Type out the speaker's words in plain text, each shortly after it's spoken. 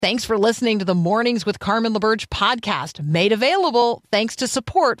Thanks for listening to the Mornings with Carmen LaBerge podcast, made available thanks to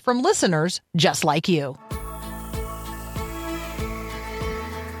support from listeners just like you.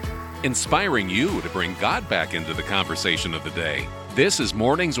 Inspiring you to bring God back into the conversation of the day. This is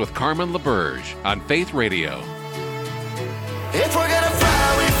Mornings with Carmen LaBerge on Faith Radio. If we're gonna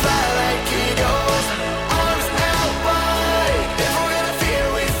fly, we fly like eagles, arms out wide. If we're gonna fear,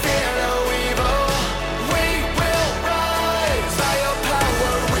 we fear no evil. We will rise. By your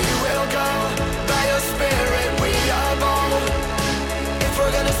power we will go. By your spirit we are bold. If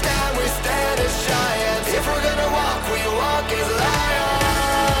we're gonna stand, we stand as giants. If we're gonna walk, we walk as lions.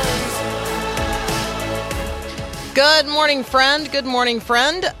 Good morning, friend. Good morning,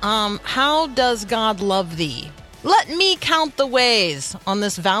 friend. How does God love thee? Let me count the ways on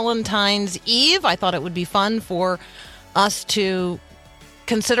this Valentine's Eve. I thought it would be fun for us to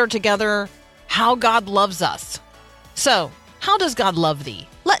consider together how God loves us. So, how does God love thee?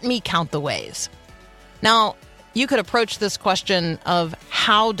 Let me count the ways. Now, you could approach this question of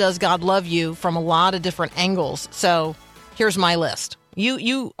how does God love you from a lot of different angles. So, here's my list.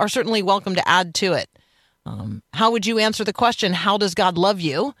 You are certainly welcome to add to it. How would you answer the question, how does God love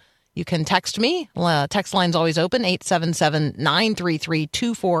you? You can text me. Text line's always open,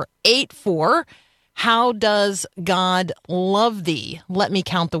 877-933-2484. How does God love thee? Let me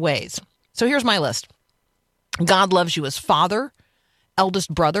count the ways. So here's my list. God loves you as father,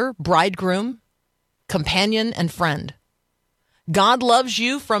 eldest brother, bridegroom, companion, and friend. God loves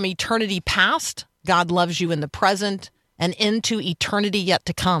you from eternity past. God loves you in the present and into eternity yet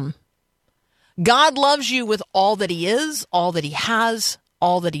to come. God loves you with all that he is, all that he has,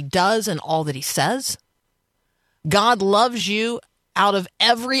 all that he does, and all that he says. God loves you out of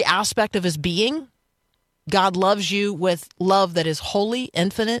every aspect of his being. God loves you with love that is holy,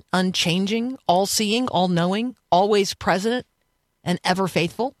 infinite, unchanging, all-seeing, all-knowing, always present, and ever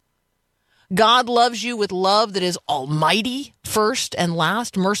faithful. God loves you with love that is almighty, first and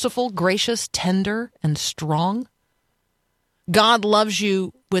last, merciful, gracious, tender, and strong. God loves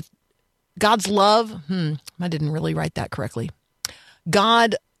you with God's love. I didn't really write that correctly.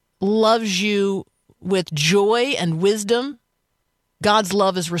 God loves you with joy and wisdom. God's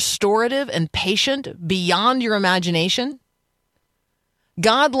love is restorative and patient beyond your imagination.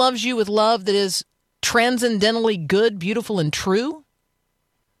 God loves you with love that is transcendently good, beautiful, and true.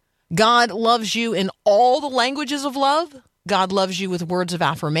 God loves you in all the languages of love. God loves you with words of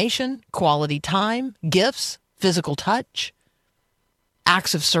affirmation, quality time, gifts, physical touch,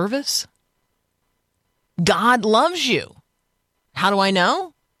 acts of service. God loves you. How do I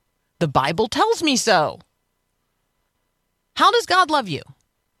know? The Bible tells me so. How does God love you?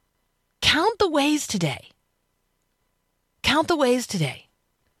 Count the ways today. Count the ways today.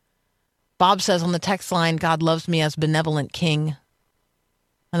 Bob says on the text line, God loves me as benevolent king.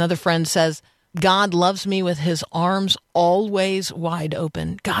 Another friend says, God loves me with his arms always wide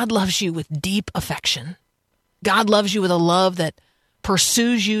open. God loves you with deep affection. God loves you with a love that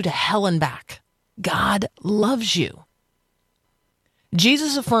pursues you to hell and back. God loves you.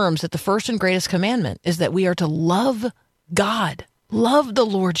 Jesus affirms that the first and greatest commandment is that we are to love God. Love the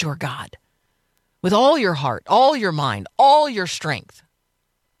Lord your God with all your heart, all your mind, all your strength.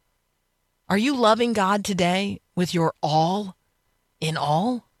 Are you loving God today with your all in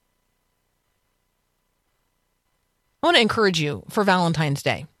all? I want to encourage you for Valentine's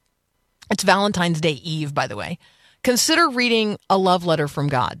Day. It's Valentine's Day Eve, by the way. Consider reading a love letter from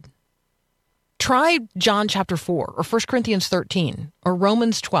God. Try John chapter 4 or 1 Corinthians 13 or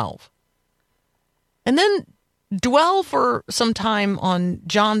Romans 12. And then dwell for some time on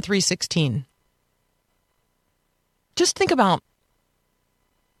John 3:16. Just think about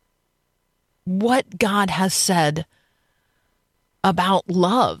what God has said about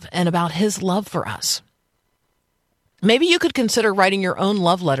love and about his love for us. Maybe you could consider writing your own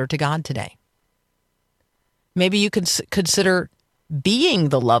love letter to God today. Maybe you could consider being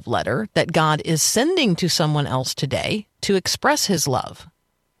the love letter that God is sending to someone else today to express his love.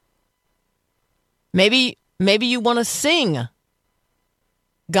 Maybe you want to sing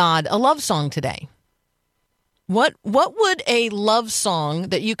God a love song today. What would a love song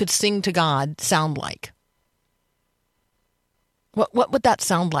that you could sing to God sound like? What would that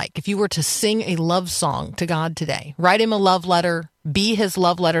sound like if you were to sing a love song to God today? Write him a love letter, be his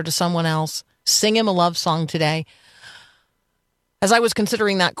love letter to someone else, sing him a love song today. As I was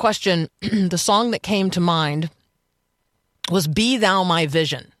considering that question, the song that came to mind was Be Thou My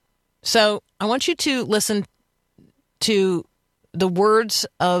Vision. So I want you to listen to the words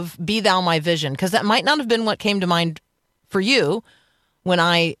of Be Thou My Vision, because that might not have been what came to mind for you when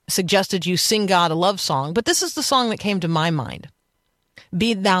I suggested you sing God a love song, but this is the song that came to my mind.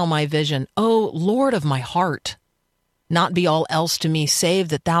 Be thou my vision, O Lord of my heart. Not be all else to me, save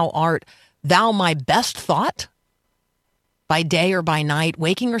that thou art thou my best thought. By day or by night,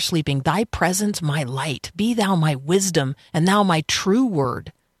 waking or sleeping, thy presence my light. Be thou my wisdom, and thou my true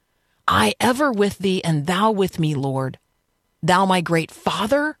word. I ever with thee, and thou with me, Lord. Thou my great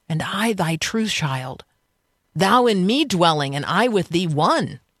Father, and I thy true child. Thou in me dwelling, and I with thee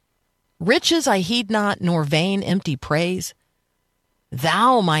one. Riches I heed not, nor vain empty praise.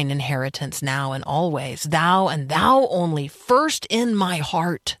 Thou mine inheritance now and always, thou and thou only, first in my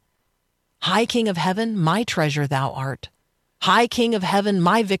heart. High King of heaven, my treasure thou art. High King of heaven,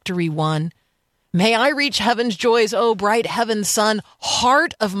 my victory won. May I reach heaven's joys, O bright heaven's sun.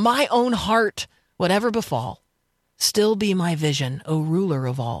 Heart of my own heart, whatever befall, still be my vision, O ruler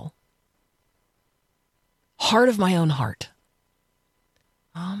of all. Heart of my own heart.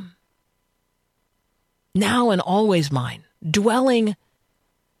 Now and always mine, dwelling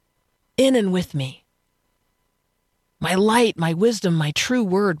in and with me. My light, my wisdom, my true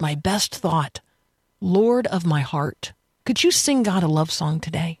word, my best thought. Lord of my heart. Could you sing God a love song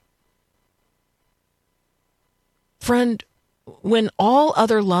today? Friend, when all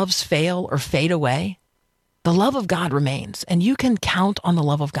other loves fail or fade away, the love of God remains, and you can count on the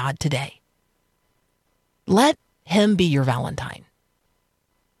love of God today. Let him be your Valentine.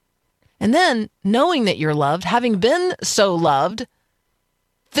 And then, knowing that you're loved, having been so loved,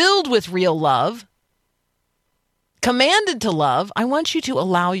 filled with real love, commanded to love, I want you to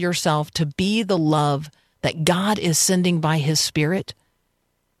allow yourself to be the love that God is sending by his Spirit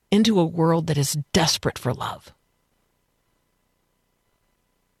into a world that is desperate for love.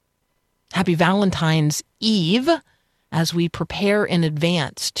 Happy Valentine's Eve as we prepare in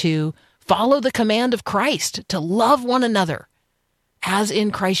advance to follow the command of Christ to love one another as in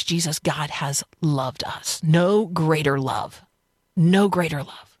Christ Jesus God has loved us. No greater love. No greater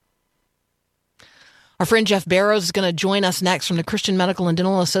love. Our friend Jeff Barrows is going to join us next from the Christian Medical and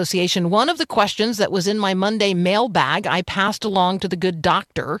Dental Association. One of the questions that was in my Monday mailbag, I passed along to the good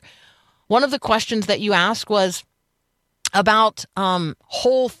doctor. One of the questions that you asked was about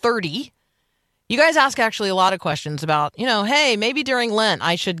Whole30. You guys ask actually a lot of questions about, hey, maybe during Lent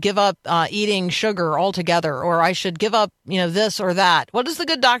I should give up eating sugar altogether, or I should give up, this or that. What does the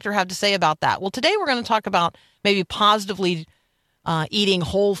good doctor have to say about that? Well, today we're going to talk about maybe positively eating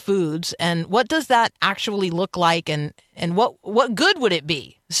whole foods, and what does that actually look like, and what good would it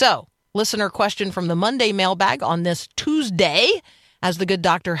be? So, listener question from the Monday mailbag on this Tuesday, as the good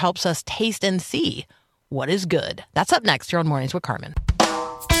doctor helps us taste and see what is good. That's up next here on Mornings with Carmen.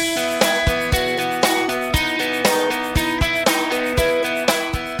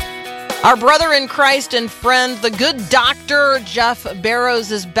 Our brother in Christ and friend, the good doctor, Jeff Barrows,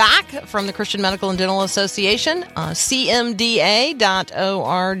 is back from the Christian Medical and Dental Association, cmda.org.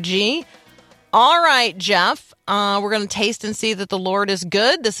 All right, Jeff, we're going to taste and see that the Lord is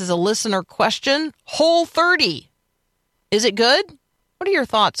good. This is a listener question. Whole30, is it good? What are your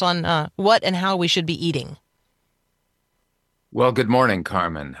thoughts on what and how we should be eating? Well, good morning,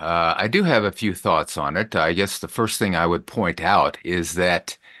 Carmen. I do have a few thoughts on it. I guess the first thing I would point out is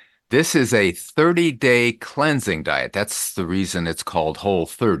that this is a 30-day cleansing diet. That's the reason it's called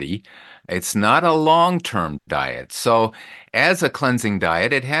Whole30. It's not a long-term diet. So as a cleansing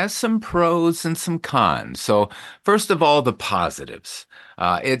diet, it has some pros and some cons. So first of all, the positives.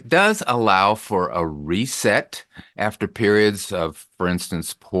 It does allow for a reset after periods of, for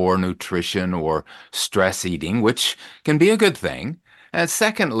instance, poor nutrition or stress eating, which can be a good thing. And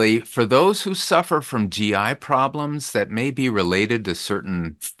secondly, for those who suffer from GI problems that may be related to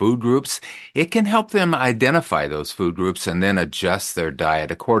certain food groups, it can help them identify those food groups and then adjust their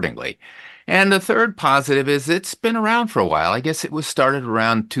diet accordingly. And the third positive is it's been around for a while. I guess it was started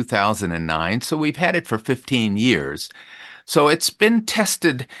around 2009, so we've had it for 15 years. So it's been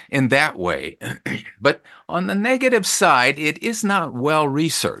tested in that way. But on the negative side, it is not well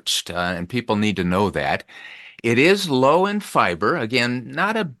researched, and people need to know that. It is low in fiber. Again,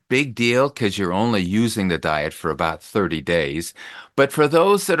 not a big deal because you're only using the diet for about 30 days. But for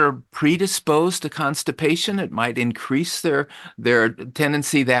those that are predisposed to constipation, it might increase their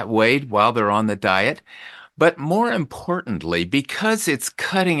tendency that way while they're on the diet. But more importantly, because it's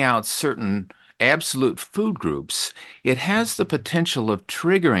cutting out certain absolute food groups, it has the potential of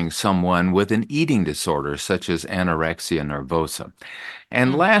triggering someone with an eating disorder such as anorexia nervosa.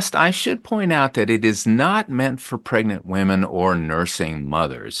 And last, I should point out that it is not meant for pregnant women or nursing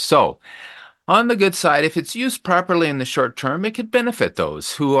mothers. So On the good side, if it's used properly in the short term, it could benefit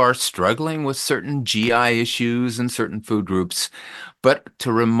those who are struggling with certain GI issues and certain food groups. But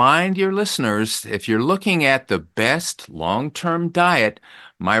to remind your listeners, if you're looking at the best long-term diet,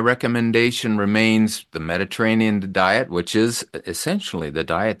 my recommendation remains the Mediterranean diet, which is essentially the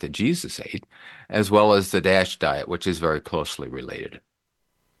diet that Jesus ate, as well as the DASH diet, which is very closely related.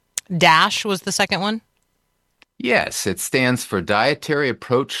 DASH was the second one? Yes, it stands for Dietary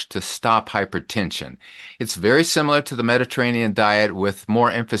Approach to Stop Hypertension. It's very similar to the Mediterranean diet with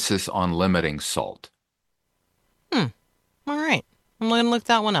more emphasis on limiting salt. All right. I'm going to look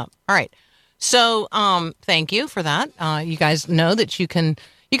that one up. All right. So, thank you for that. You guys know that you can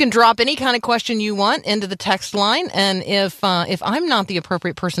drop any kind of question you want into the text line, and if I'm not the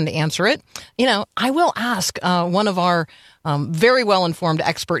appropriate person to answer it, I will ask one of our very well informed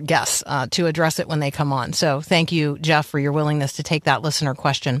expert guests to address it when they come on. So, thank you, Jeff, for your willingness to take that listener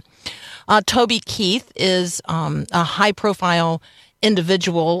question. Toby Keith is a high profile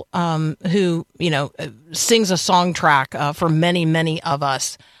individual who sings a song track for many, many of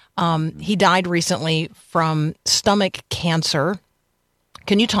us. He died recently from stomach cancer.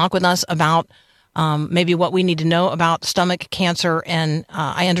 Can you talk with us about maybe what we need to know about stomach cancer? And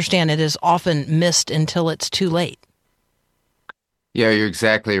I understand it is often missed until it's too late. Yeah, you're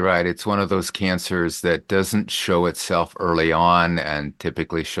exactly right. It's one of those cancers that doesn't show itself early on and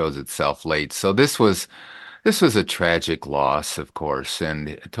typically shows itself late. So this was a tragic loss, of course,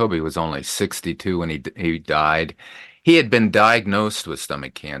 and Toby was only 62 when he died. He had been diagnosed with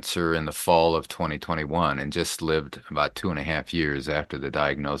stomach cancer in the fall of 2021 and just lived about 2.5 years after the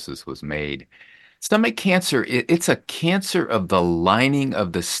diagnosis was made. Stomach cancer, it's a cancer of the lining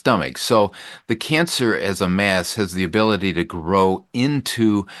of the stomach. So the cancer as a mass has the ability to grow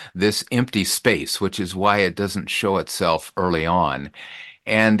into this empty space, which is why it doesn't show itself early on.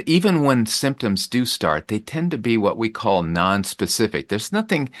 And even when symptoms do start, they tend to be what we call nonspecific. There's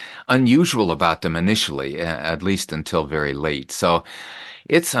nothing unusual about them initially, at least until very late. So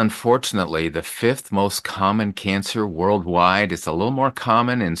it's unfortunately the fifth most common cancer worldwide. It's a little more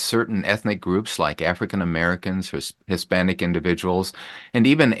common in certain ethnic groups like African Americans, Hispanic individuals, and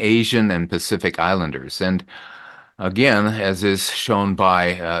even Asian and Pacific Islanders. And again, as is shown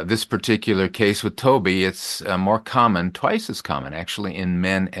by this particular case with Toby, it's more common, twice as common actually, in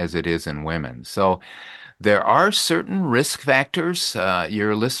men as it is in women. So there are certain risk factors.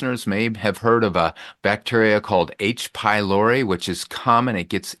 Your listeners may have heard of a bacteria called H. pylori, which is common. It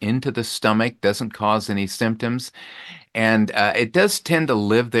gets into the stomach, doesn't cause any symptoms. And it does tend to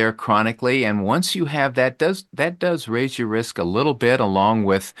live there chronically. And once you have that does raise your risk a little bit, along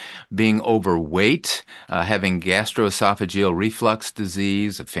with being overweight, having gastroesophageal reflux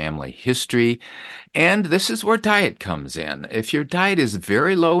disease, a family history. And this is where diet comes in. If your diet is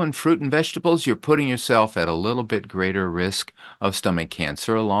very low in fruit and vegetables, you're putting yourself at a little bit greater risk of stomach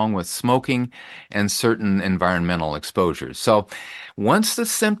cancer, along with smoking and certain environmental exposures. So once the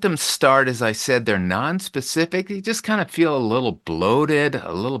symptoms start, as I said, they're nonspecific. You just kind of feel a little bloated,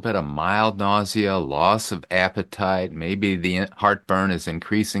 a little bit of mild nausea, loss of appetite. Maybe the heartburn is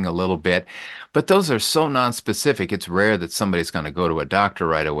increasing a little bit. But those are so nonspecific, it's rare that somebody's going to go to a doctor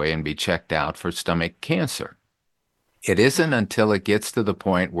right away and be checked out for stomach cancer. It isn't until it gets to the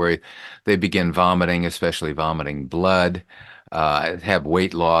point where they begin vomiting, especially vomiting blood, have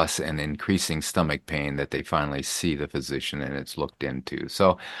weight loss and increasing stomach pain, that they finally see the physician and it's looked into.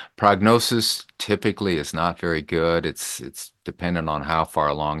 So prognosis typically is not very good. It's dependent on how far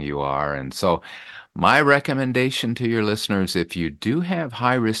along you are. And so my recommendation to your listeners, if you do have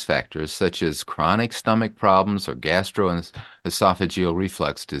high risk factors such as chronic stomach problems or gastroesophageal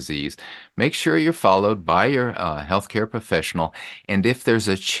reflux disease, make sure you're followed by your healthcare professional. And if there's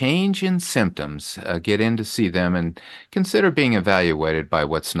a change in symptoms, get in to see them and consider being evaluated by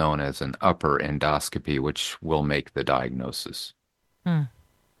what's known as an upper endoscopy, which will make the diagnosis.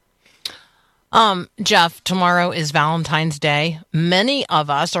 Jeff, tomorrow is Valentine's Day. Many of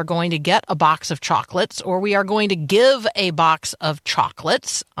us are going to get a box of chocolates, or we are going to give a box of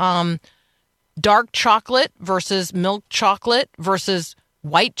chocolates. Dark chocolate versus milk chocolate versus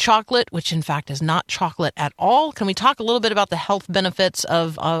white chocolate, which in fact is not chocolate at all. Can we talk a little bit about the health benefits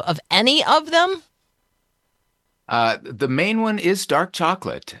of any of them? The main one is dark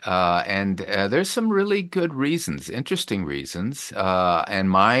chocolate, and there's some really good reasons, interesting reasons. And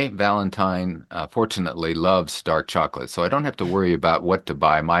my Valentine, fortunately, loves dark chocolate, so I don't have to worry about what to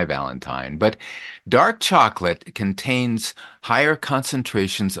buy my Valentine. But dark chocolate contains higher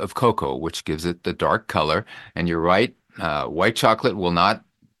concentrations of cocoa, which gives it the dark color. And you're right, white chocolate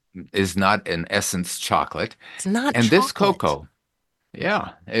is not in essence chocolate. It's not and chocolate. This cocoa.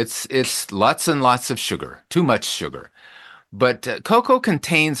 Yeah, it's lots and lots of sugar, too much sugar. But cocoa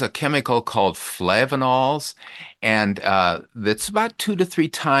contains a chemical called flavanols, and that's about 2 to 3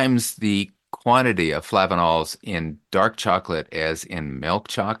 times the quantity of flavanols in dark chocolate as in milk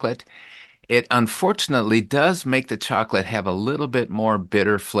chocolate. It unfortunately does make the chocolate have a little bit more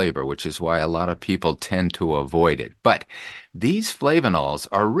bitter flavor, which is why a lot of people tend to avoid it. But these flavanols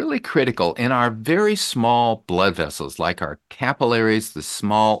are really critical in our very small blood vessels, like our capillaries, the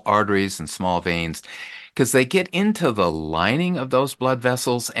small arteries and small veins, because they get into the lining of those blood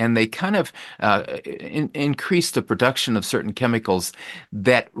vessels and they kind of increase the production of certain chemicals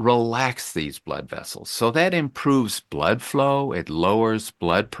that relax these blood vessels. So that improves blood flow, it lowers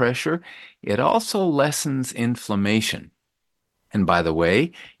blood pressure, it also lessens inflammation. And by the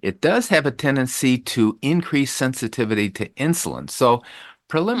way, it does have a tendency to increase sensitivity to insulin. So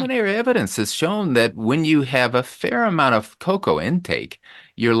Hmm. preliminary evidence has shown that when you have a fair amount of cocoa intake,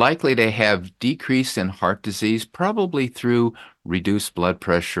 you're likely to have decrease in heart disease, probably through reduced blood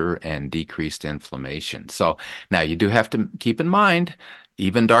pressure and decreased inflammation. So now you do have to keep in mind,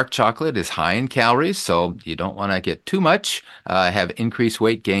 even dark chocolate is high in calories, so you don't want to get too much, have increased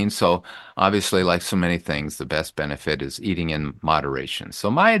weight gain. So obviously, like so many things, the best benefit is eating in moderation. So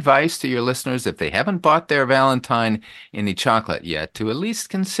my advice to your listeners, if they haven't bought their Valentine any chocolate yet, to at least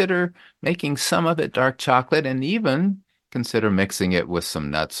consider making some of it dark chocolate and even consider mixing it with some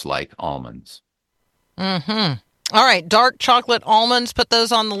nuts like almonds. Mm-hmm. All right, dark chocolate almonds, put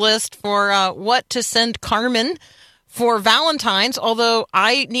those on the list for what to send Carmen for Valentine's, although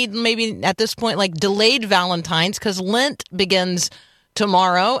I need maybe at this point like delayed Valentine's because Lent begins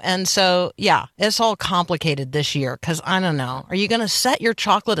tomorrow. And so, yeah, it's all complicated this year because I don't know. Are you going to set your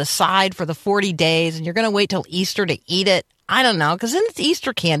chocolate aside for the 40 days and you're going to wait till Easter to eat it? I don't know because then it's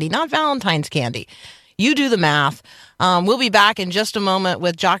Easter candy, not Valentine's candy. You do the math. We'll be back in just a moment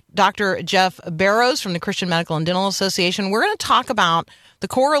with Dr. Jeff Barrows from the Christian Medical and Dental Association. We're going to talk about the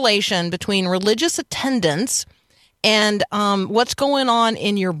correlation between religious attendance and what's going on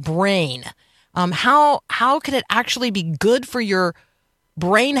in your brain. How could it actually be good for your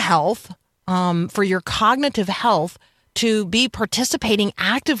brain health, for your cognitive health, to be participating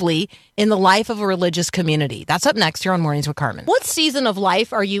actively in the life of a religious community? That's up next here on Mornings with Carmen. What season of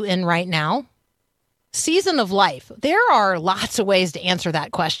life are you in right now? Season of life. There are lots of ways to answer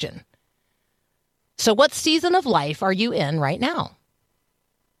that question. So what season of life are you in right now?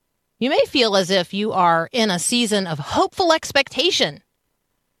 You may feel as if you are in a season of hopeful expectation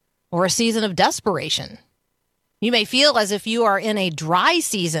or a season of desperation. You may feel as if you are in a dry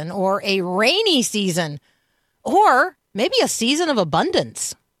season or a rainy season or maybe a season of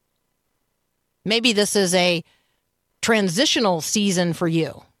abundance. Maybe this is a transitional season for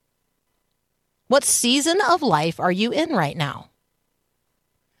you. What season of life are you in right now?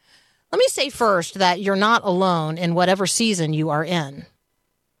 Let me say first that you're not alone in whatever season you are in.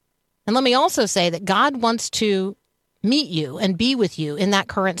 And let me also say that God wants to meet you and be with you in that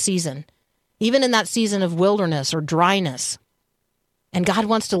current season, even in that season of wilderness or dryness. And God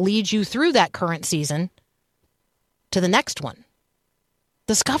wants to lead you through that current season to the next one.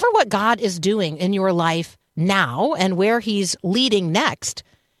 Discover what God is doing in your life now and where He's leading next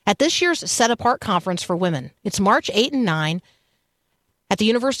at this year's Set Apart Conference for Women. It's March 8 and 9 at the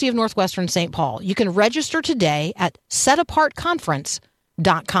University of Northwestern St. Paul. You can register today at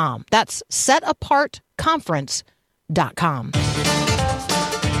setapartconference.com. That's setapartconference.com.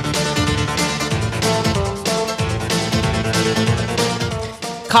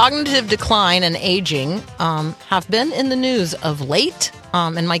 Cognitive decline and aging have been in the news of late.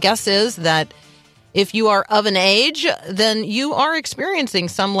 And my guess is that if you are of an age, then you are experiencing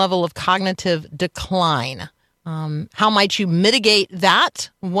some level of cognitive decline. How might you mitigate that?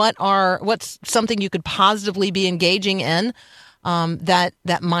 What's something you could positively be engaging in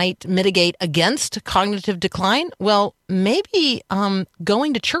that might mitigate against cognitive decline? Well, maybe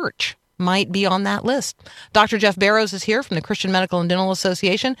going to church might be on that list. Dr. Jeff Barrows is here from the Christian Medical and Dental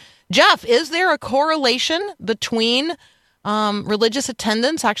Association. Jeff, is there a correlation between religious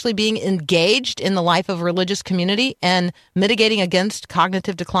attendance, actually being engaged in the life of a religious community, and mitigating against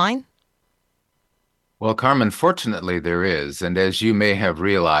cognitive decline? Well, Carmen, fortunately there is. And as you may have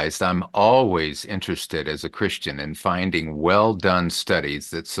realized, I'm always interested as a Christian in finding well-done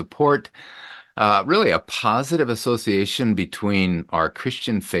studies that support really a positive association between our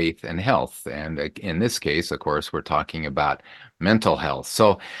Christian faith and health. And in this case, of course, we're talking about mental health.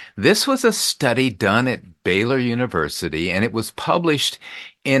 So this was a study done at Baylor University, and it was published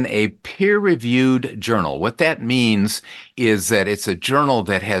in a peer-reviewed journal. What that means is that it's a journal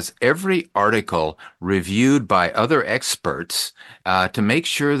that has every article reviewed by other experts to make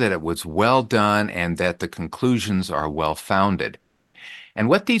sure that it was well done and that the conclusions are well founded. And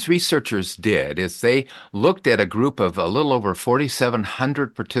what these researchers did is they looked at a group of a little over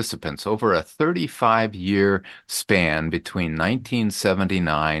 4,700 participants over a 35-year span between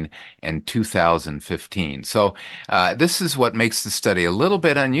 1979 and 2015. So this is what makes the study a little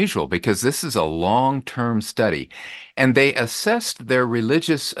bit unusual because this is a long-term study. And they assessed their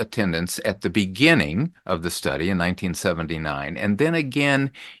religious attendance at the beginning of the study in 1979 and then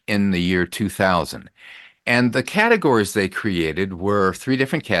again in the year 2000. And the categories they created were three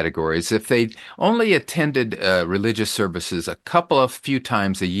different categories. If they only attended religious services a few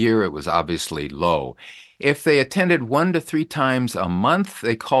times a year, it was obviously low. If they attended 1 to 3 times a month,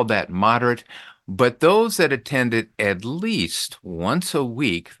 they called that moderate. But those that attended at least once a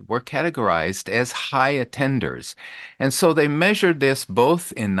week were categorized as high attenders. And so they measured this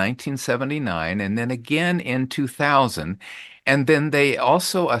both in 1979 and then again in 2000. And then they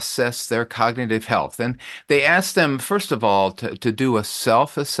also assessed their cognitive health. And they asked them, first of all, to do a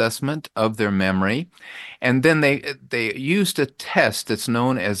self-assessment of their memory. And then they used a test that's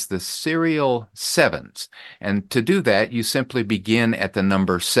known as the serial sevens. And to do that, you simply begin at the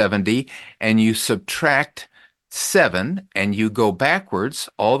number 70 and you subtract 7 and you go backwards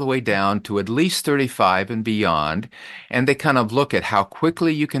all the way down to at least 35 and beyond. And they kind of look at how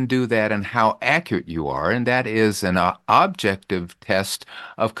quickly you can do that and how accurate you are. And that is an objective test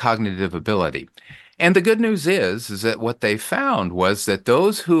of cognitive ability. And the good news is that what they found was that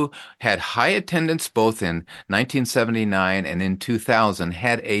those who had high attendance both in 1979 and in 2000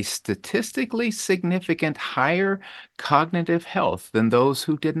 had a statistically significant higher cognitive health than those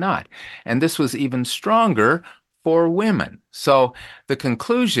who did not. And this was even stronger for women. So the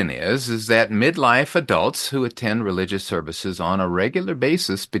conclusion is that midlife adults who attend religious services on a regular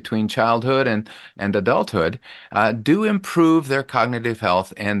basis between childhood and adulthood do improve their cognitive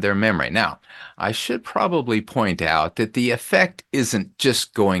health and their memory. Now, I should probably point out that the effect isn't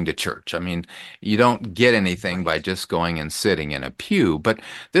just going to church. I mean, you don't get anything by just going and sitting in a pew, but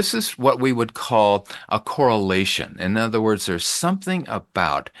this is what we would call a correlation. In other words, there's something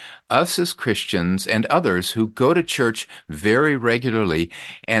about us as Christians and others who go to church very regularly,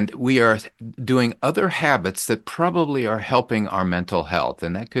 and we are doing other habits that probably are helping our mental health.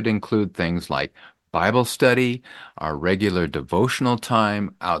 And that could include things like Bible study, our regular devotional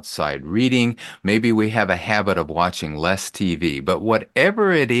time, outside reading. Maybe we have a habit of watching less TV. But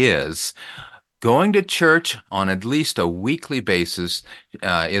whatever it is, going to church on at least a weekly basis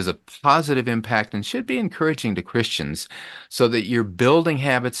is a positive impact and should be encouraging to Christians so that you're building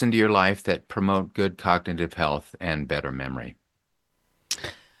habits into your life that promote good cognitive health and better memory.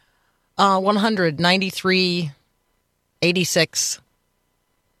 193, 86,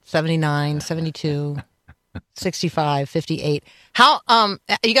 79, 72, 65, 58. How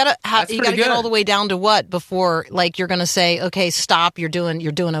you gotta get all the way down to what before like you're gonna say, okay, stop, you're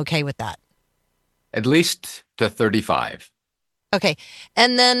doing okay with that? At least to 35. Okay.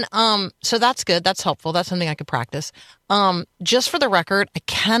 And then so that's good. That's helpful. That's something I could practice. Just for the record, I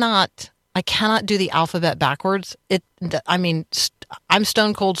cannot do the alphabet backwards. I'm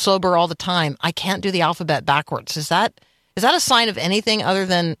stone cold sober all the time. I can't do the alphabet backwards. Is that a sign of anything other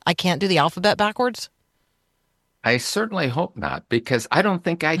than I can't do the alphabet backwards? I certainly hope not, because I don't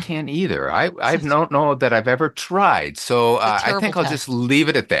think I can either. I don't know that I've ever tried. So I think I'll just leave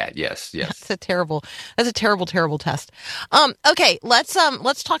it at that. Yes. That's a terrible test. Okay,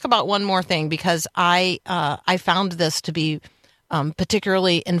 let's talk about one more thing because I found this to be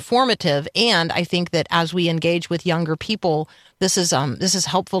particularly informative, and I think that as we engage with younger people, this is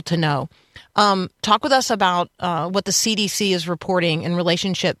helpful to know. Talk with us about what the CDC is reporting in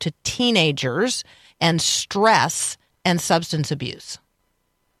relationship to teenagers and stress and substance abuse.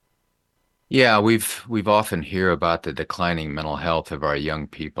 Yeah, we've often hear about the declining mental health of our young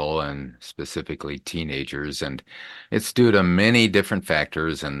people and specifically teenagers, and it's due to many different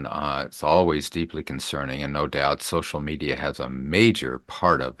factors, and it's always deeply concerning, and no doubt social media has a major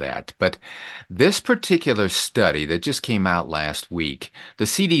part of that. But this particular study that just came out last week, the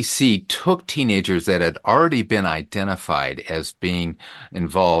CDC took teenagers that had already been identified as being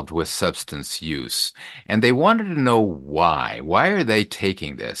involved with substance use, and they wanted to know why. Why are they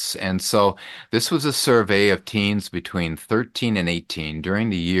taking this? And so this was a survey of teens between 13 and 18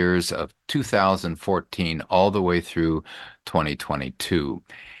 during the years of 2014 all the way through 2022.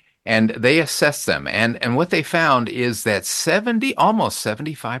 And they assessed them. And what they found is that almost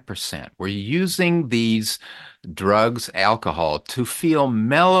 75% were using these drugs, alcohol, to feel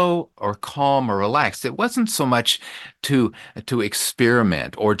mellow or calm or relaxed. It wasn't so much to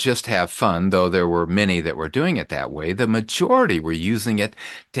experiment or just have fun, though there were many that were doing it that way. The majority were using it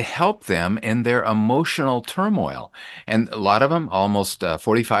to help them in their emotional turmoil. And a lot of them, almost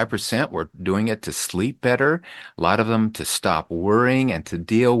 45%, were doing it to sleep better. A lot of them to stop worrying and to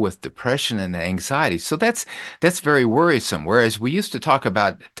deal with depression and anxiety. So that's very worrisome. Whereas we used to talk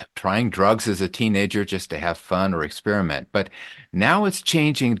about trying drugs as a teenager just to have fun or experiment. But now it's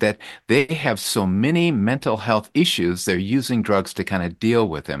changing that they have so many mental health issues, they're using drugs to kind of deal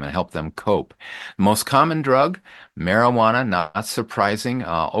with them and help them cope. Most common drug, marijuana, not surprising,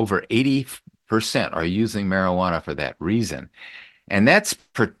 over 80% are using marijuana for that reason. And that's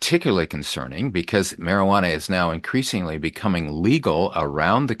particularly concerning because marijuana is now increasingly becoming legal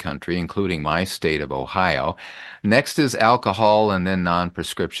around the country, including my state of Ohio. Next is alcohol and then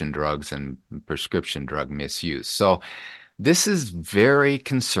non-prescription drugs and prescription drug misuse. So this is very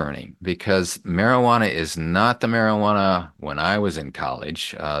concerning because marijuana is not the marijuana when I was in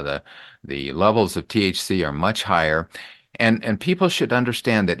college. The levels of THC are much higher. And people should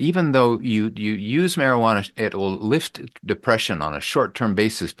understand that even though you use marijuana, it will lift depression on a short-term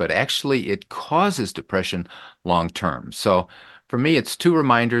basis, but actually it causes depression long-term. So for me, it's two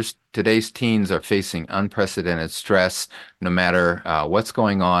reminders. Today's teens are facing unprecedented stress, no matter what's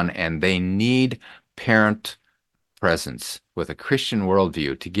going on, and they need parent presence with a Christian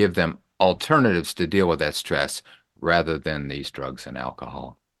worldview to give them alternatives to deal with that stress rather than these drugs and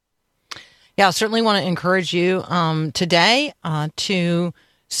alcohol. Yeah, I certainly want to encourage you today to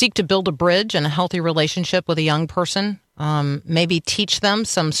seek to build a bridge and a healthy relationship with a young person. Maybe teach them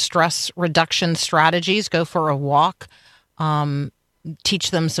some stress reduction strategies. Go for a walk.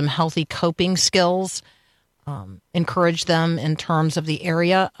 Teach them some healthy coping skills. Encourage them in terms of the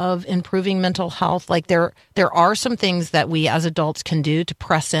area of improving mental health. Like there are some things that we as adults can do to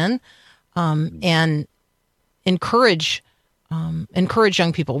press in and encourage young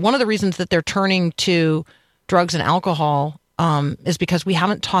people. One of the reasons that they're turning to drugs and alcohol is because we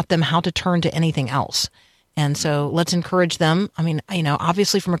haven't taught them how to turn to anything else. And so let's encourage them. I mean,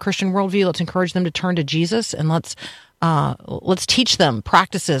 obviously from a Christian worldview, let's encourage them to turn to Jesus, and let's teach them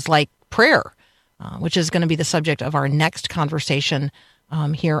practices like prayer, which is going to be the subject of our next conversation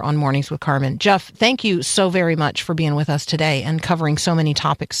here on Mornings with Carmen. Jeff, thank you so very much for being with us today and covering so many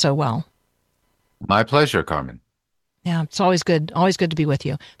topics so well. My pleasure, Carmen. Yeah, it's always good to be with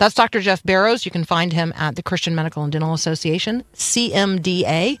you. That's Dr. Jeff Barrows. You can find him at the Christian Medical and Dental Association,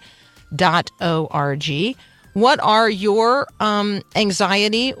 cmda.org. What are your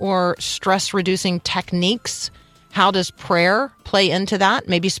anxiety or stress-reducing techniques? How does prayer play into that?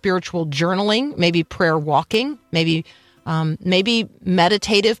 Maybe spiritual journaling, maybe prayer walking, maybe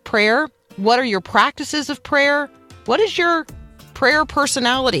meditative prayer. What are your practices of prayer? What is your prayer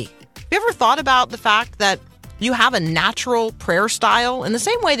personality? Have you ever thought about the fact that you have a natural prayer style in the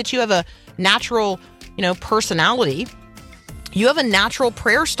same way that you have a natural, personality? You have a natural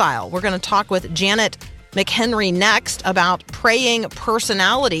prayer style. We're going to talk with Janet McHenry next about praying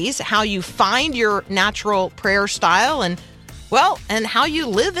personalities, how you find your natural prayer style, and how you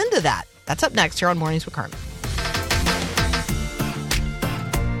live into that. That's up next here on Mornings with Carmen.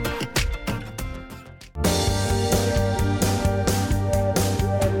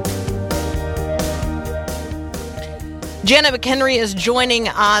 Janet McHenry is joining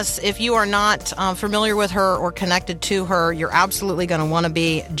us. If you are not familiar with her or connected to her, you're absolutely going to want to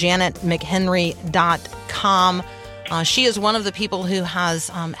be. JanetMcHenry.com. She is one of the people who has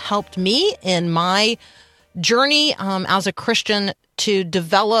helped me in my journey as a Christian to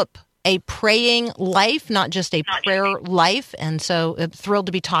develop a praying life, not just a prayer life. And so I'm thrilled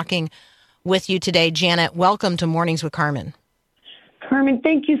to be talking with you today. Janet, welcome to Mornings with Carmen. Carmen,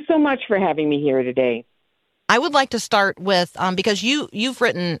 thank you so much for having me here today. I would like to start with, because you've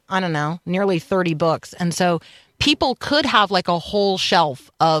written, nearly 30 books. And so people could have like a whole shelf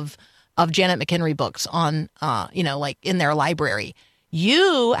of Janet McHenry books on, like in their library.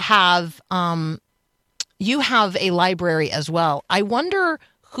 You have a library as well. I wonder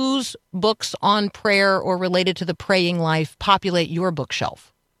whose books on prayer or related to the praying life populate your bookshelf.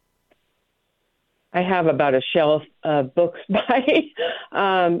 I have about a shelf of books by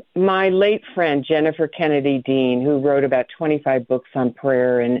my late friend, Jennifer Kennedy Dean, who wrote about 25 books on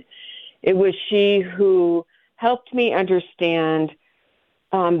prayer. And it was she who helped me understand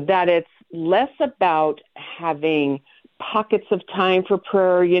that it's less about having pockets of time for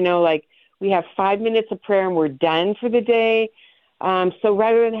prayer, like we have 5 minutes of prayer and we're done for the day. So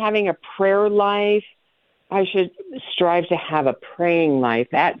rather than having a prayer life, I should strive to have a praying life,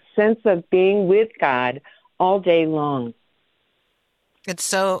 that sense of being with God all day long. It's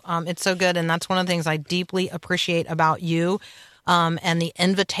so good, and that's one of the things I deeply appreciate about you, and the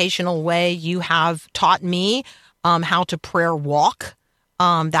invitational way you have taught me how to prayer walk.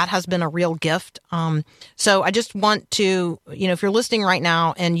 That has been a real gift. So I just want to, if you're listening right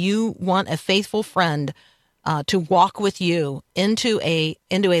now and you want a faithful friend to walk with you into a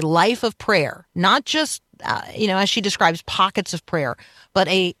life of prayer, not just as she describes, pockets of prayer, but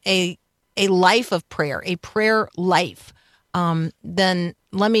a life of prayer, a prayer life. Then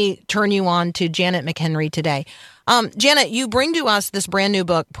let me turn you on to Janet McHenry today. Janet, you bring to us this brand new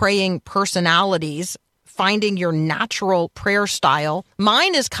book, Praying Personalities, Finding Your Natural Prayer Style.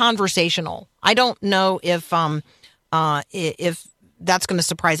 Mine is conversational. I don't know if that's going to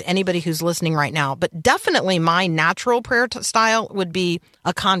surprise anybody who's listening right now, but definitely my natural prayer style would be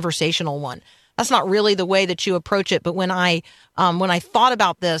a conversational one. That's not really the way that you approach it, but when I thought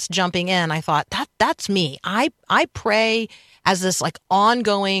about this jumping in, I thought that's me. I pray as this like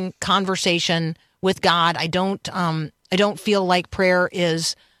ongoing conversation with God. I don't feel like prayer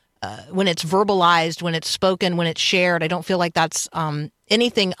is when it's verbalized, when it's spoken, when it's shared. I don't feel like that's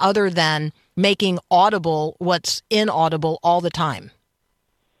anything other than making audible what's inaudible all the time.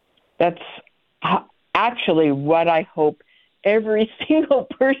 That's actually what I hope every single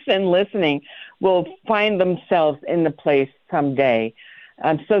person listening will find themselves in the place someday,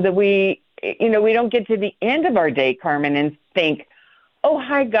 so that we don't get to the end of our day, Carmen, and think, oh,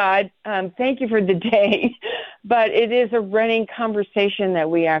 hi, God, thank you for the day. But it is a running conversation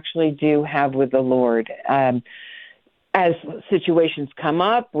that we actually do have with the Lord. As situations come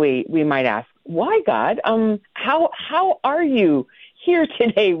up, we might ask, why, God? How are you here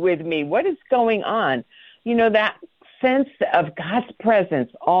today with me? What is going on? That sense of God's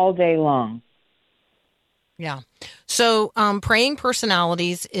presence all day long. Yeah. So praying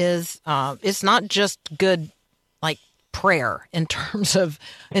personalities is it's not just good like prayer in terms of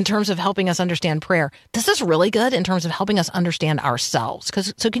helping us understand prayer. This is really good in terms of helping us understand ourselves.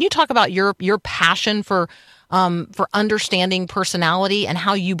 So can you talk about your passion for understanding personality and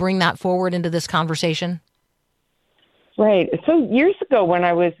how you bring that forward into this conversation? Right. So years ago, when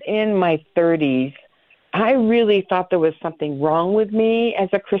I was in my 30s, I really thought there was something wrong with me as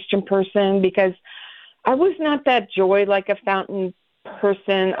a Christian person, because I was not that joy like a fountain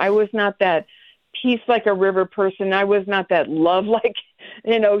person. I was not that peace like a river person. I was not that love like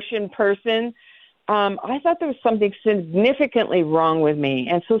an ocean person. I thought there was something significantly wrong with me.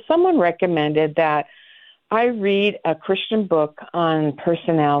 And so someone recommended that I read a Christian book on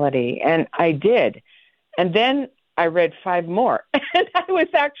personality, and I did. And then I read 5 more. And I was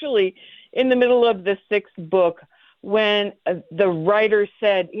actually in the middle of the 6th book when the writer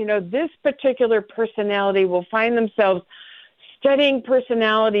said, this particular personality will find themselves studying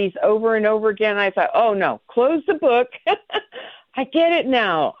personalities over and over again. I thought, oh, no, close the book. I get it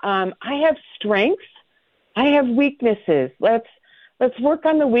now. I have strengths. I have weaknesses. Let's work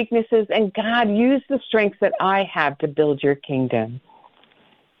on the weaknesses, and God, use the strengths that I have to build your kingdom.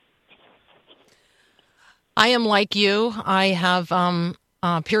 I am like you. I have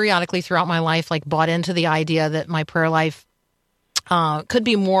periodically throughout my life bought into the idea that my prayer life could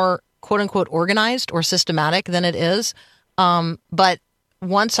be more quote unquote organized or systematic than it is. But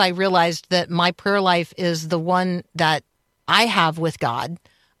once I realized that my prayer life is the one that I have with God,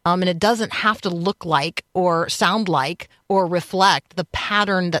 and it doesn't have to look like or sound like or reflect the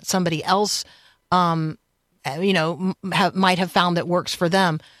pattern that somebody else, might have found that works for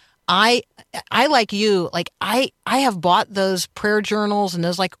them. I like you, I have bought those prayer journals and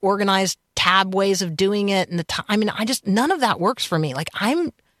those organized tab ways of doing it. And none of that works for me.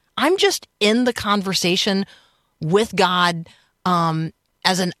 I'm just in the conversation with God,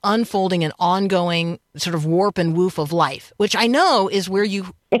 as an unfolding and ongoing sort of warp and woof of life, which I know is where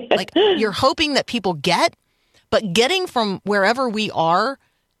you're hoping that people get, but getting from wherever we are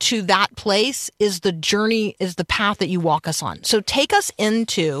to that place is the journey, is the path that you walk us on. So take us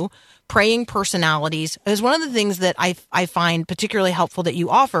into praying personalities. Is one of the things that I find particularly helpful that you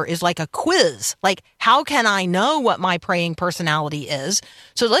offer is like a quiz. How can I know what my praying personality is?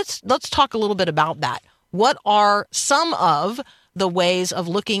 So let's talk a little bit about that. What are some of the ways of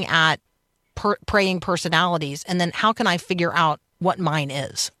looking at praying personalities, and then how can I figure out what mine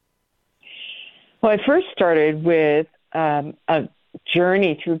is? Well, I first started with a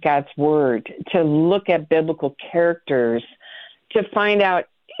journey through God's Word to look at biblical characters to find out,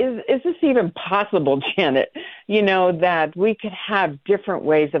 is this even possible, Janet? That we could have different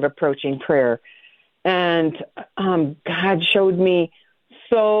ways of approaching prayer. And God showed me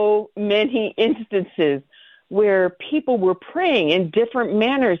so many instances where people were praying in different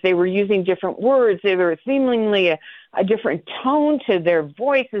manners. They were using different words. They were seemingly a different tone to their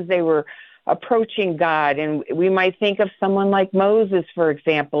voice as they were approaching God. And we might think of someone like Moses, for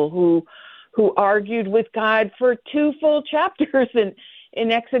example, who argued with God for 2 full chapters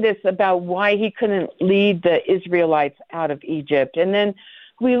in Exodus about why he couldn't lead the Israelites out of Egypt. And then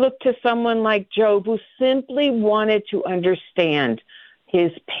we look to someone like Job, who simply wanted to understand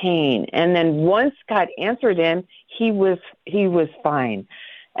his pain. And then once God answered him, he was fine.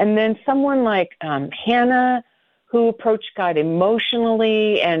 And then someone like Hannah, who approached God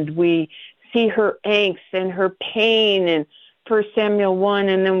emotionally, and we see her angst and her pain in 1 Samuel 1,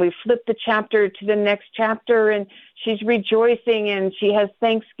 and then we flip the chapter to the next chapter, and she's rejoicing and she has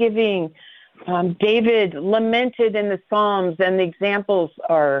thanksgiving. David lamented in the Psalms, and the examples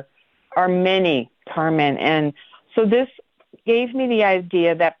are many, Carmen. And so this gave me the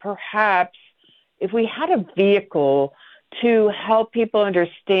idea that perhaps if we had a vehicle to help people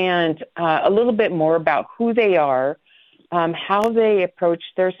understand a little bit more about who they are, how they approach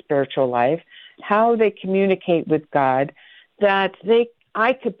their spiritual life, how they communicate with God, that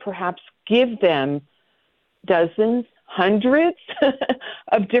I could perhaps give them dozens, hundreds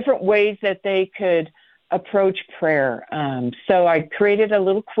of different ways that they could approach prayer. So I created a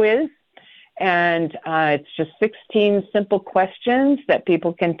little quiz, and it's just 16 simple questions that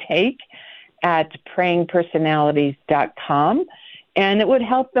people can take at prayingpersonalities.com, and it would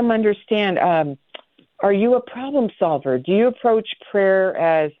help them understand, are you a problem solver? Do you approach prayer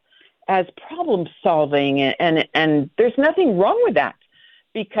as problem solving? And there's nothing wrong with that,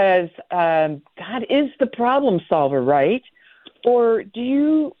 because God is the problem solver, right? Or do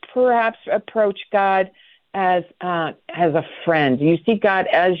you perhaps approach God as a friend? Do you see God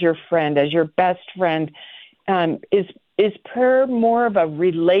as your friend, as your best friend? Is prayer more of a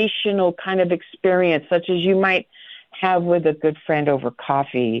relational kind of experience, such as you might have with a good friend over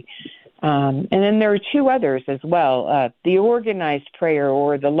coffee? And then there are 2 others as well, the organized prayer,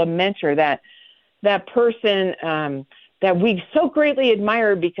 or the lamenter, that person that we so greatly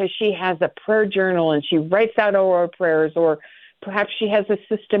admire because she has a prayer journal and she writes out all her prayers, or perhaps she has a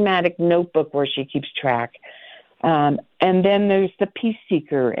systematic notebook where she keeps track. And then there's the peace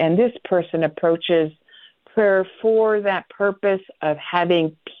seeker, and this person approaches prayer for that purpose of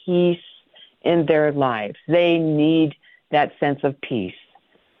having peace in their lives. They need that sense of peace.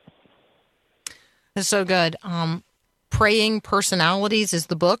 That's so good. Praying Personalities is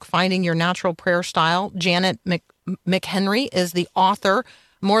the book, Finding Your Natural Prayer Style. Janet McHenry is the author.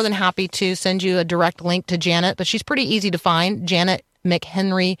 More than happy to send you a direct link to Janet, but she's pretty easy to find,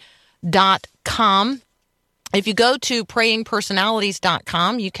 janetmchenry.com. If you go to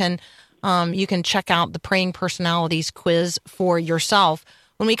prayingpersonalities.com, you can check out the Praying Personalities quiz for yourself.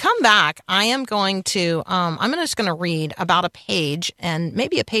 When we come back, I am going to, I'm just going to read about a page, and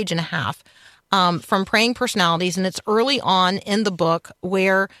maybe a page and a half, from Praying Personalities, and it's early on in the book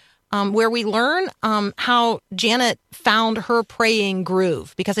where we learn how Janet found her praying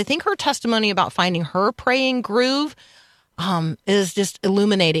groove, because I think her testimony about finding her praying groove is just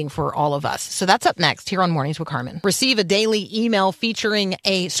illuminating for all of us. So that's up next here on Mornings with Carmen. Receive a daily email featuring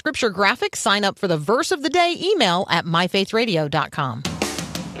a scripture graphic. Sign up for the Verse of the Day email at myfaithradio.com.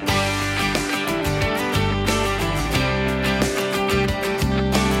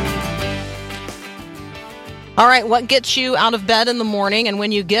 All right, what gets you out of bed in the morning? And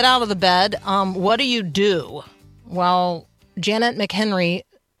when you get out of the bed, what do you do? Well, Janet McHenry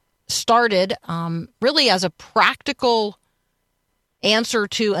started really as a practical answer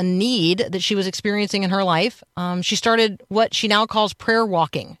to a need that she was experiencing in her life. She started what she now calls prayer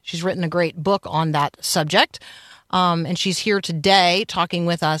walking. She's written a great book on that subject. And she's here today talking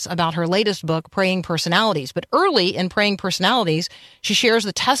with us about her latest book, Praying Personalities. But early in Praying Personalities, she shares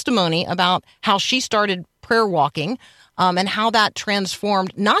the testimony about how she started prayer walking and how that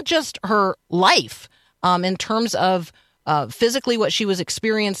transformed not just her life in terms of physically what she was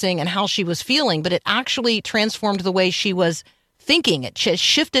experiencing and how she was feeling, but it actually transformed the way she was thinking. It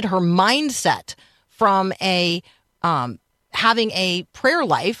shifted her mindset from having a prayer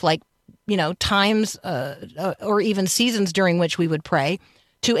life, like, times or even seasons during which we would pray,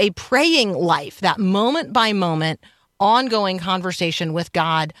 to a praying life, that moment by moment, ongoing conversation with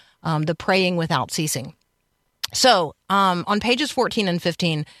God, the praying without ceasing. So on pages 14 and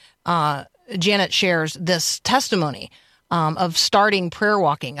 15, Janet shares this testimony of starting prayer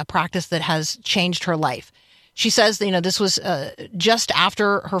walking, a practice that has changed her life. She says, this was just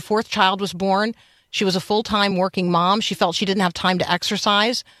after her 4th child was born. She was a full-time working mom. She felt she didn't have time to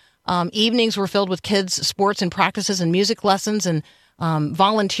exercise. Evenings were filled with kids' sports and practices and music lessons and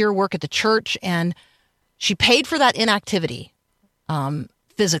volunteer work at the church. And she paid for that inactivity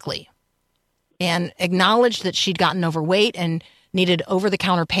physically and acknowledged that she'd gotten overweight and needed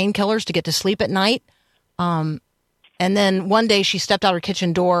over-the-counter painkillers to get to sleep at night. And then one day she stepped out her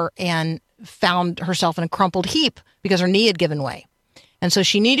kitchen door and found herself in a crumpled heap because her knee had given way. And so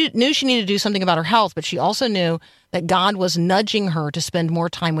she knew she needed to do something about her health, but she also knew that God was nudging her to spend more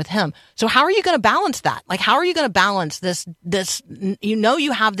time with him. So how are you going to balance that? Like, how are you going to balance this,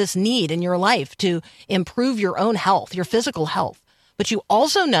 you have this need in your life to improve your own health, your physical health, but you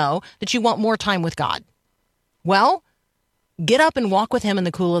also know that you want more time with God. Well, get up and walk with him in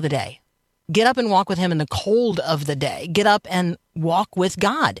the cool of the day. Get up and walk with him in the cold of the day. Get up and walk with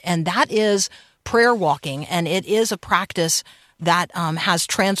God. And that is prayer walking. And it is a practice that has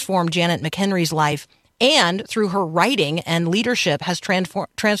transformed Janet McHenry's life, and through her writing and leadership has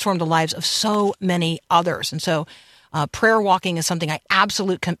transformed the lives of so many others. And so prayer walking is something I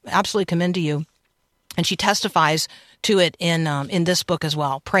absolutely commend to you. And she testifies to it in this book as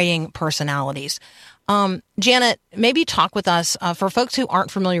well, Praying Personalities. Janet, maybe talk with us, for folks who aren't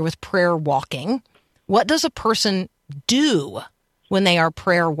familiar with prayer walking, what does a person do when they are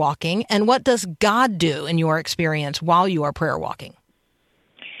prayer walking, and what does God do in your experience while you are prayer walking?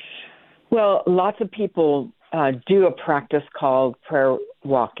 Well, lots of people do a practice called prayer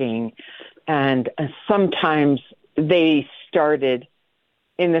walking, and sometimes they started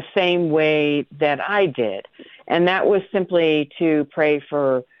in the same way that I did, and that was simply to pray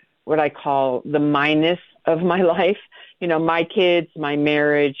for what I call the minus of my life. You know, my kids, my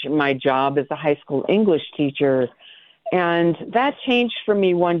marriage, my job as a high school English teacher. And that changed for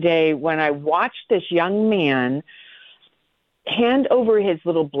me one day when I watched this young man hand over his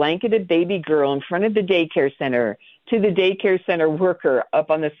little blanketed baby girl in front of the daycare center to the daycare center worker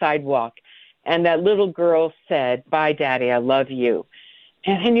up on the sidewalk. And that little girl said, "Bye, Daddy, I love you."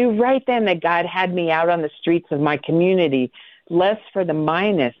 And I knew right then that God had me out on the streets of my community, less for the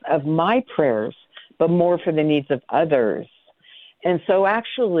minus of my prayers, but more for the needs of others. And so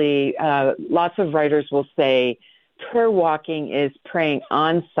actually, lots of writers will say, prayer walking is praying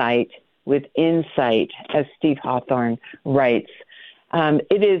on site with insight, as Steve Hawthorne writes.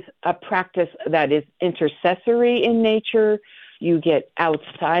 It is a practice that is intercessory in nature. You get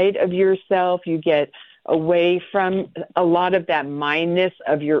outside of yourself. You get away from a lot of that mindness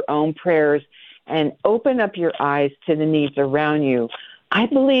of your own prayers and open up your eyes to the needs around you. I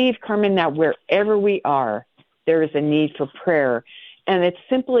believe, Carmen, that wherever we are, there is a need for prayer. And it's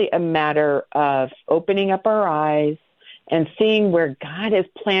simply a matter of opening up our eyes and seeing where God has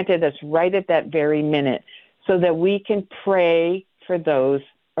planted us right at that very minute so that we can pray for those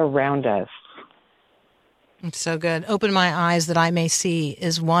around us. It's so good. Open my eyes that I may see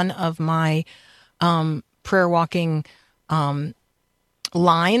is one of my prayer walking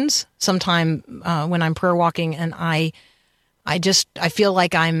lines sometime when I'm prayer walking, and I feel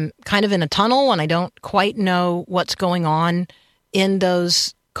like I'm kind of in a tunnel and I don't quite know what's going on in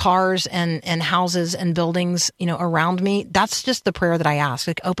those cars and houses and buildings, around me. That's just the prayer that I ask.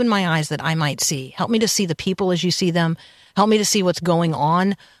 Like, open my eyes that I might see. Help me to see the people as you see them. Help me to see what's going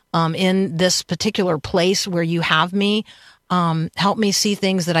on in this particular place where you have me. Help me see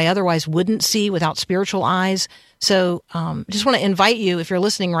things that I otherwise wouldn't see without spiritual eyes. So just want to invite you, if you're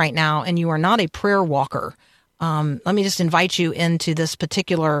listening right now and you are not a prayer walker, let me just invite you into this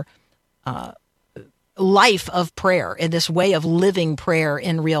particular life of prayer, in this way of living prayer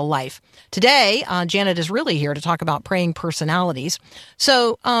in real life. Today, Janet is really here to talk about praying personalities.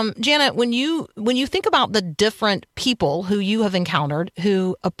 So, Janet, when you think about the different people who you have encountered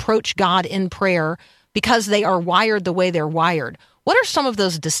who approach God in prayer because they are wired the way they're wired, what are some of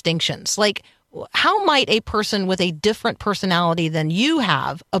those distinctions? Like, how might a person with a different personality than you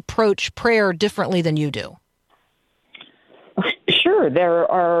have approach prayer differently than you do? Sure. There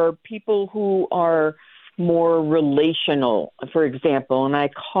are people who are more relational, for example, and I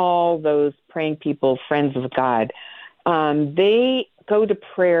call those praying people friends of God. They go to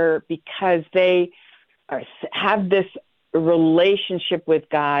prayer because they have this relationship with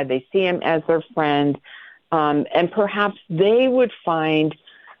God. They see him as their friend, and perhaps they would find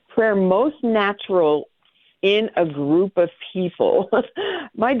prayer most natural in a group of people.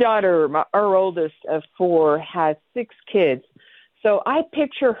 My daughter, our oldest of 4, has 6 kids. So I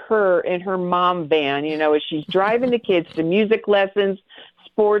picture her in her mom van, as she's driving the kids to music lessons,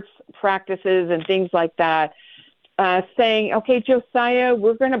 sports practices, and things like that, saying, "Okay, Josiah,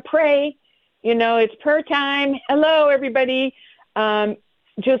 we're going to pray. It's prayer time. Hello, everybody.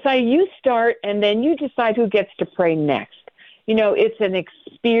 Josiah, you start, and then you decide who gets to pray next." it's an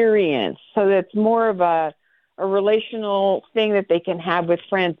experience. So it's more of a relational thing that they can have with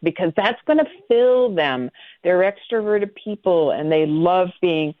friends, because that's going to fill them. They're extroverted people, and they love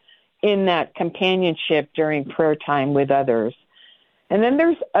being in that companionship during prayer time with others. And then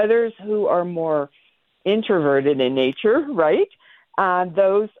there's others who are more introverted in nature, right?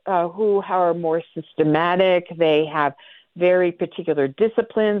 Those who are more systematic. They have very particular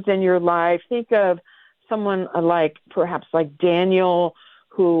disciplines in your life. Think of someone perhaps like Daniel,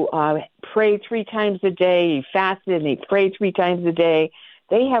 who prayed 3 times a day. He fasted and he prayed 3 times a day.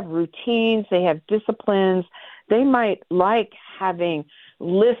 They have routines. They have disciplines. They might like having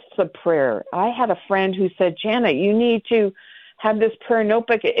lists of prayer. I had a friend who said, Janet, you need to have this prayer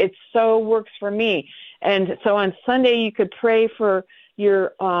notebook. It so works for me. And so on Sunday, you could pray for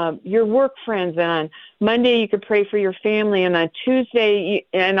your work friends, and on Monday, you could pray for your family, and on Tuesday,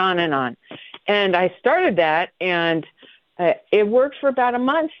 and on and on. And I started that, and it worked for about a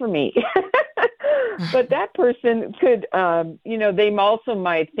month for me. But that person could, they also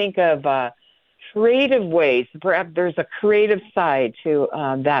might think of creative ways. Perhaps there's a creative side to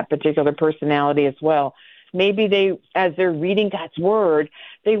that particular personality as well. Maybe as they're reading God's Word,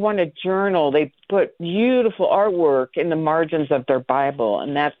 they want to journal. They put beautiful artwork in the margins of their Bible,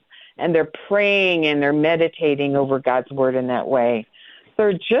 and they're praying and they're meditating over God's Word in that way.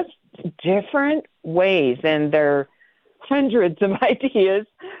 They're just different ways, and there are hundreds of ideas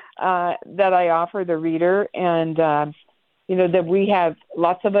that I offer the reader, and that we have.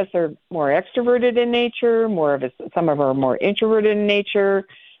 Lots of us are more extroverted in nature. Some of us are more introverted in nature.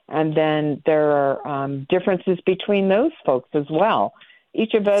 And then there are differences between those folks as well.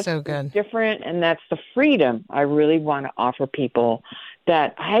 Each of us is different, and that's the freedom I really want to offer people,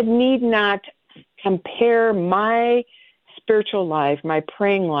 that I need not compare my spiritual life, my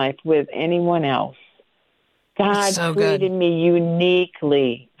praying life, with anyone else. God created me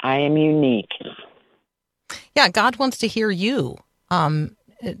uniquely. I am unique. Yeah, God wants to hear you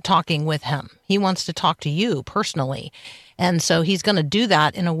talking with him. He wants to talk to you personally. And so he's going to do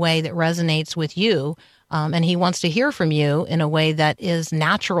that in a way that resonates with you. And he wants to hear from you in a way that is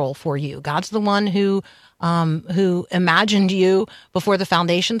natural for you. God's the one who imagined you before the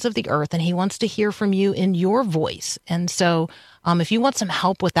foundations of the earth, and he wants to hear from you in your voice. And so if you want some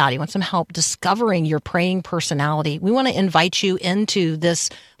help with that, you want some help discovering your praying personality, we want to invite you into this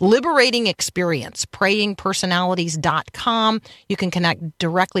liberating experience, prayingpersonalities.com. You can connect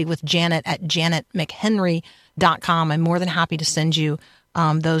directly with Janet at janetmchenry.com. I'm more than happy to send you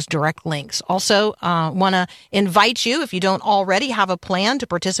those direct links. Also, want to invite you, if you don't already have a plan, to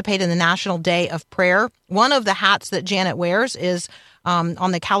participate in the National Day of Prayer. One of the hats that Janet wears is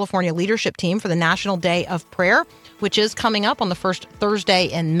on the California leadership team for the National Day of Prayer, which is coming up on the first Thursday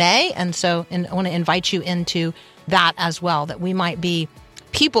in May. And so I want to invite you into that as well, that we might be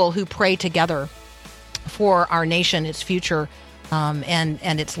people who pray together for our nation, its future,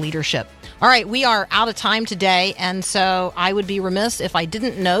 and its leadership. All right, we are out of time today, and so I would be remiss if I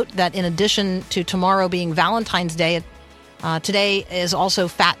didn't note that in addition to tomorrow being Valentine's Day, today is also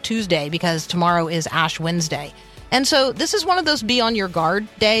Fat Tuesday, because tomorrow is Ash Wednesday. And so this is one of those be on your guard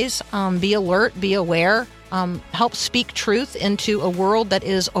days. Be alert, be aware, help speak truth into a world that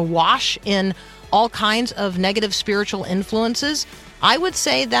is awash in all kinds of negative spiritual influences. I would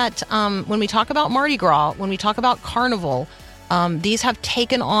say that when we talk about Mardi Gras, when we talk about Carnival, these have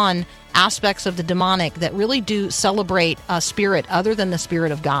taken on aspects of the demonic that really do celebrate a spirit other than the Spirit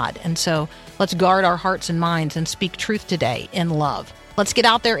of God. And so let's guard our hearts and minds and speak truth today in love. Let's get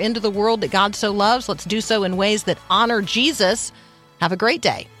out there into the world that God so loves. Let's do so in ways that honor Jesus. Have a great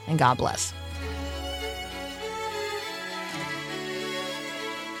day, and God bless.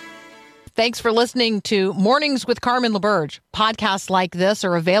 Thanks for listening to Mornings with Carmen LaBerge. Podcasts like this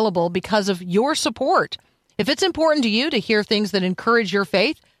are available because of your support. If it's important to you to hear things that encourage your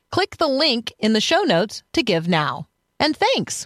faith, click the link in the show notes to give now. And thanks.